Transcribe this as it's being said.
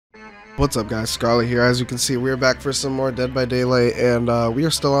What's up guys, Scarlet here. As you can see, we're back for some more Dead by Daylight, and we are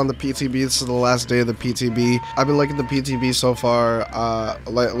still on the PTB. This is the last day of the PTB. I've been liking the PTB so far,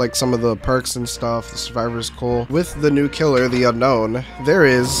 like some of the perks and stuff. The survivor is cool. With the new killer, the unknown, there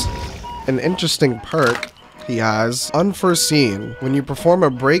is an interesting perk he has, Unforeseen. When you perform a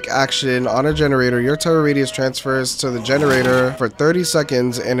break action on a generator, your terror radius transfers to the generator for 30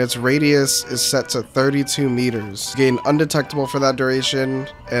 seconds and its radius is set to 32 meters. Gain undetectable for that duration,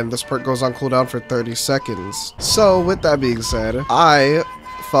 and this perk goes on cooldown for 30 seconds. So with that being said, I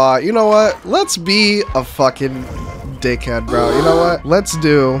thought, you know what, let's be a fucking dickhead, bro. You know what, let's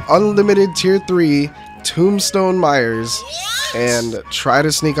do unlimited tier 3 Tombstone Myers and try to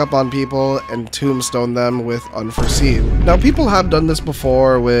sneak up on people and tombstone them with Unforeseen. Now, people have done this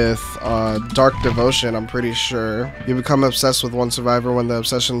before with Dark Devotion, I'm pretty sure. You become obsessed with one survivor. When the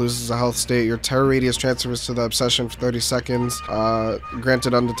obsession loses a health state, your terror radius transfers to the obsession for 30 seconds,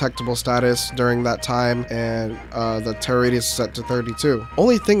 granted undetectable status during that time, and the terror radius is set to 32.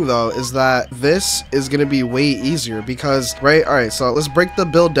 Only thing though is that this is gonna be way easier because, right, alright, so let's break the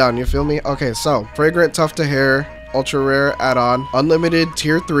build down, you feel me? Okay, so Fragrant Tough to Hair, ultra rare add-on, unlimited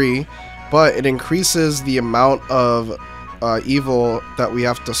tier 3, but it increases the amount of evil that we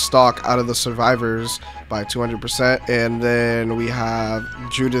have to stock out of the survivors by 200%. And then we have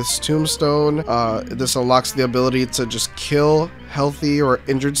Judith's Tombstone. This unlocks the ability to just kill healthy or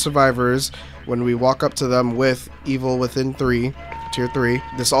injured survivors when we walk up to them with evil within 3. Tier 3.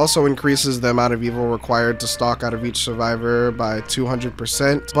 This also increases the amount of evil required to stock out of each survivor by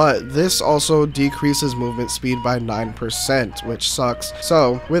 200%, but this also decreases movement speed by 9%, which sucks.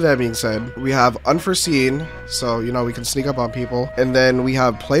 So with that being said, we have Unforeseen, so you know we can sneak up on people, and then we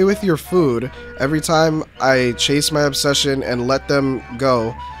have Play with Your Food. Every time I chase my obsession and let them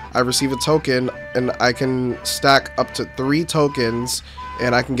go, I receive a token, and I can stack up to 3 tokens,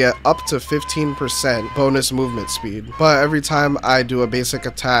 and I can get up to 15% bonus movement speed. But every time I do a basic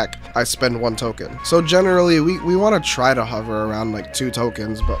attack, I spend 1 token. So generally, we want to try to hover around like 2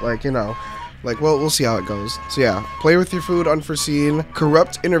 tokens, but like, you know, like, well, we'll see how it goes. So yeah, Play with Your Food, Unforeseen,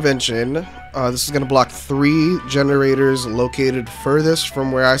 Corrupt Intervention. This is going to block 3 generators located furthest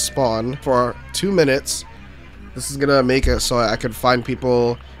from where I spawn for 2 minutes. This is going to make it so I could find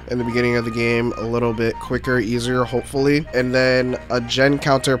people in the beginning of the game a little bit quicker, easier, hopefully. And then a gen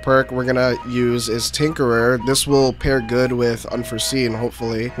counter perk we're gonna use is Tinkerer. This will pair good with Unforeseen,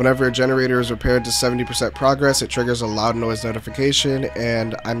 hopefully. Whenever a generator is repaired to 70% progress, it triggers a loud noise notification,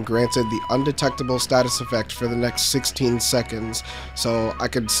 and I'm granted the undetectable status effect for the next 16 seconds. So I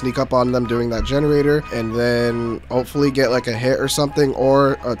could sneak up on them doing that generator and then hopefully get like a hit or something,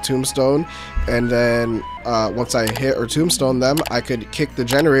 or a tombstone. And then once I hit or tombstone them, I could kick the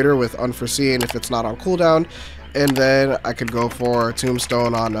generator with Unforeseen if it's not on cooldown, and then I could go for a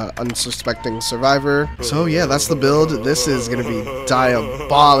tombstone on an unsuspecting survivor. So yeah, that's the build. This is gonna be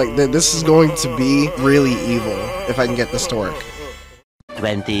diabolic. This is going to be really evil if I can get this to work.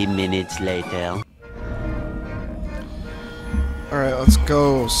 20 minutes later. Alright, let's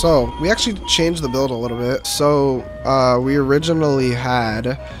go. So we actually changed the build a little bit. So we originally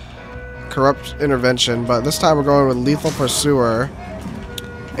had Corrupt Intervention, but this time we're going with Lethal Pursuer,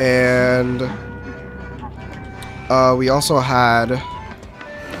 and we also had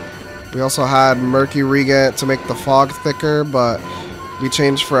Murky Regent to make the fog thicker, but we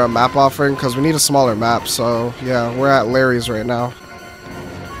changed for a map offering because we need a smaller map. So yeah, we're at Larry's right now.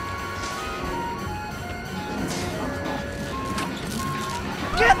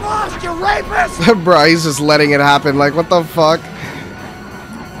 Get lost, you rapist! Bro, he's just letting it happen. Like, what the fuck?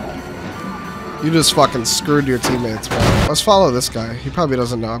 You just fucking screwed your teammates, bro. Let's follow this guy. He probably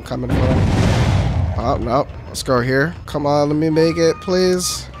doesn't know I'm coming for him. Oh, no. Let's go here. Come on, let me make it,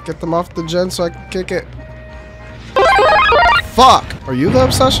 please. Get them off the gen so I can kick it. Fuck! Are you the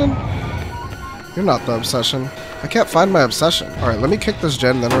obsession? You're not the obsession. I can't find my obsession. Alright, let me kick this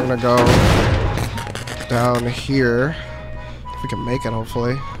gen, then we're gonna go down here. If we can make it,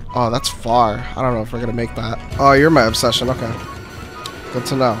 hopefully. Oh, that's far. I don't know if we're gonna make that. Oh, you're my obsession. Okay. Good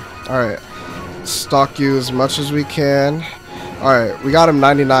to know. Alright. Stalk you as much as we can. Alright, we got him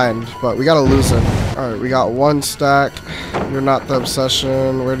 99, but we gotta lose him. Alright, we got 1 stack. You're not the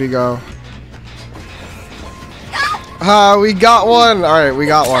obsession. Where'd he go? Ah, we got one! Alright, we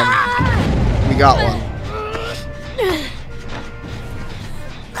got one. We got one.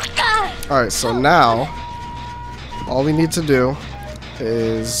 Alright, so now all we need to do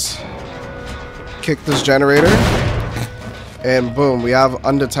is kick this generator. And boom, we have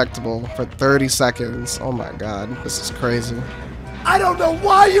undetectable for 30 seconds. Oh my god, this is crazy. I don't know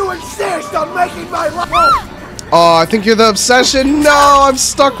why you insist on making my life. Oh, I think you're the obsession. No, I'm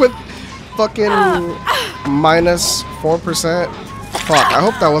stuck with fucking minus 4%. Fuck, I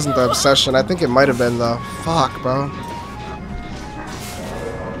hope that wasn't the obsession. I think it might have been though. Fuck, bro.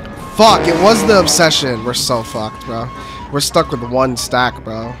 Fuck, it was the obsession. We're so fucked, bro. We're stuck with one stack,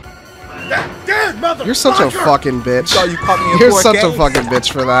 bro. You're such a fucking bitch. Oh, you caught me in You're 4K? such a fucking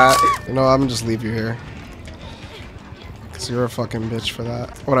bitch for that. You know, I'm gonna just leave you here. Cause you're a fucking bitch for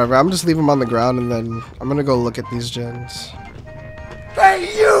that. Whatever, I'm just leave him on the ground and then I'm gonna go look at these gens.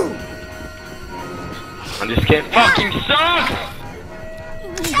 Hey, you! I'm just getting fucking sucked!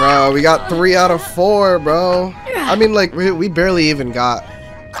 Bro, we got 3 out of 4, bro. I mean, like, we barely even got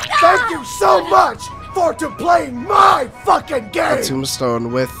Thank you so much for playing my fucking a game!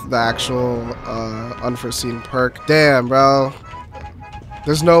 tombstone with the actual unforeseen perk. Damn, bro.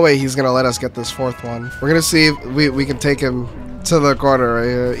 There's no way he's gonna let us get this 4th one. We're gonna see if we can take him to the corner right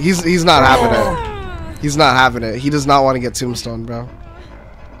here. He's not having it. He's not having it. He does not want to get tombstone, bro.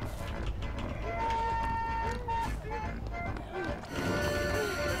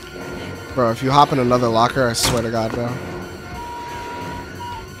 Bro, if you hop in another locker, I swear to God, bro.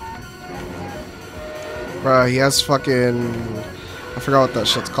 Bro, he has fucking... I forgot what that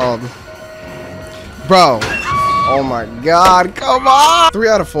shit's called. Bro. Oh my God, come on! 3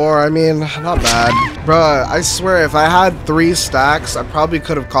 out of 4, I mean, not bad. Bro, I swear, if I had 3 stacks, I probably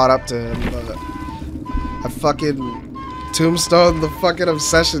could have caught up to him, but... I fucking tombstoned the fucking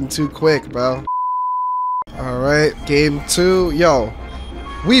obsession too quick, bro. Alright, game 2. Yo.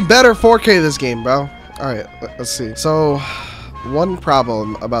 We better 4K this game, bro. Alright, let's see. So, one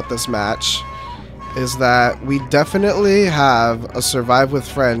problem about this match is that we definitely have a survive with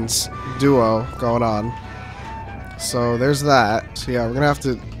friends duo going on. So there's that. So yeah, we're gonna have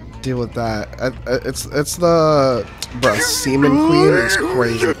to deal with that. It's the bro, Seaman Queen is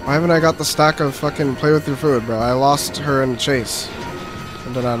crazy. Why haven't I got the stack of fucking play with your food, bro? I lost her in the chase.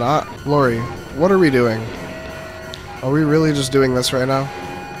 And did I not? Lori, what are we doing? Are we really just doing this right now?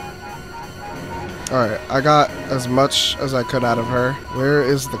 Alright, I got as much as I could out of her. Where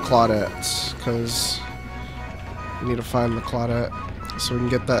is the Claudette? Because we need to find the Claudette so we can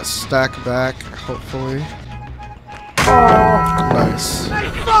get that stack back, hopefully. Nice. Hey,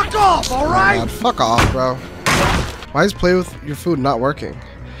 fuck off, alright? God, fuck off, bro. Why is play with your food not working?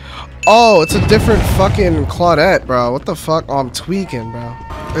 Oh, it's a different fucking Claudette, bro. What the fuck? Oh, I'm tweaking, bro.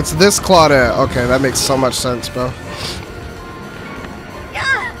 It's this Claudette. Okay, that makes so much sense, bro.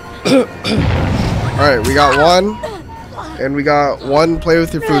 Alright, we got 1. And we got 1 play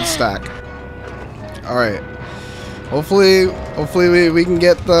with your food stack. Alright. Hopefully we can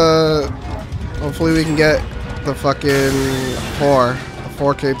get the... Hopefully we can get the fucking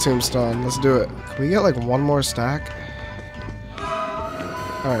 4K tombstone. Let's do it. Can we get like 1 more stack?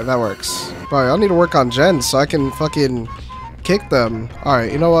 Alright, that works. Bro, y'all need to work on gens so I can fucking kick them.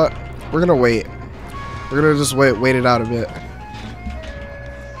 Alright, you know what? We're gonna wait. We're gonna just wait it out a bit.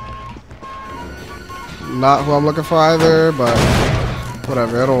 Not who I'm looking for either, but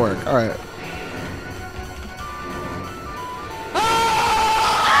whatever, it'll work. Alright.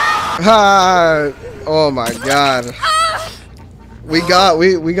 Ha! Oh my God. We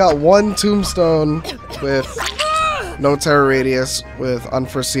got 1 tombstone with no terror radius with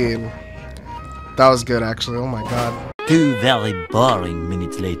unforeseen. That was good actually. Oh my God. 2 very boring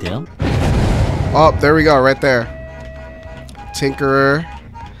minutes later. Oh, there we go, right there. Tinkerer.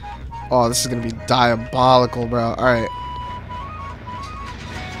 Oh, this is gonna be diabolical, bro. Alright.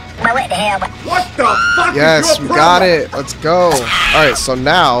 What the fuck? Yes, we got it. Let's go. Alright, so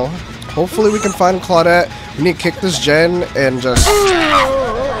now, hopefully we can find Claudette. We need to kick this gen and just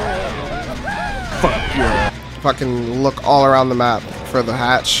fucking look all around the map for the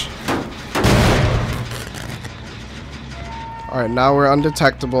hatch. Alright, now we're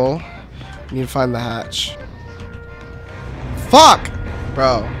undetectable. We need to find the hatch. Fuck!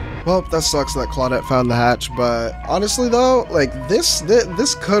 Bro. Well, that sucks that Claudette found the hatch, but honestly though, like this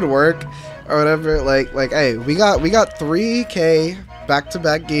could work or whatever. Like hey, we got 3K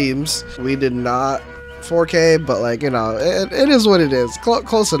back-to-back games. We did not 4K, but like, you know, it is what it is.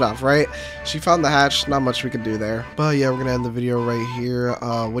 Close enough, right? She found the hatch, not much we can do there. But yeah, we're gonna end the video right here.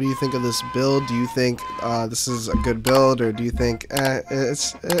 What do you think of this build? Do you think this is a good build, or do you think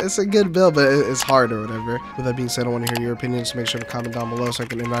it's a good build but it's hard or whatever? With that being said, I want to hear your opinions, so make sure to comment down below so I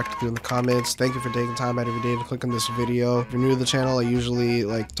can interact with you in the comments. Thank you for taking time out of your day to click on this video. If you're new to the channel, I usually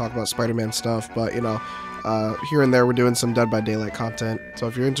like talk about Spider-Man stuff, but you know, here and there we're doing some Dead by Daylight content. So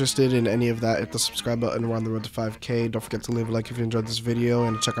if you're interested in any of that, hit the subscribe button. We're on the road to 5K. Don't forget to leave a like if you enjoyed this video,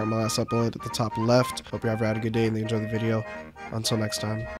 and check out my last upload at the top left. Hope you ever had a good day and you enjoyed the video. Until next time.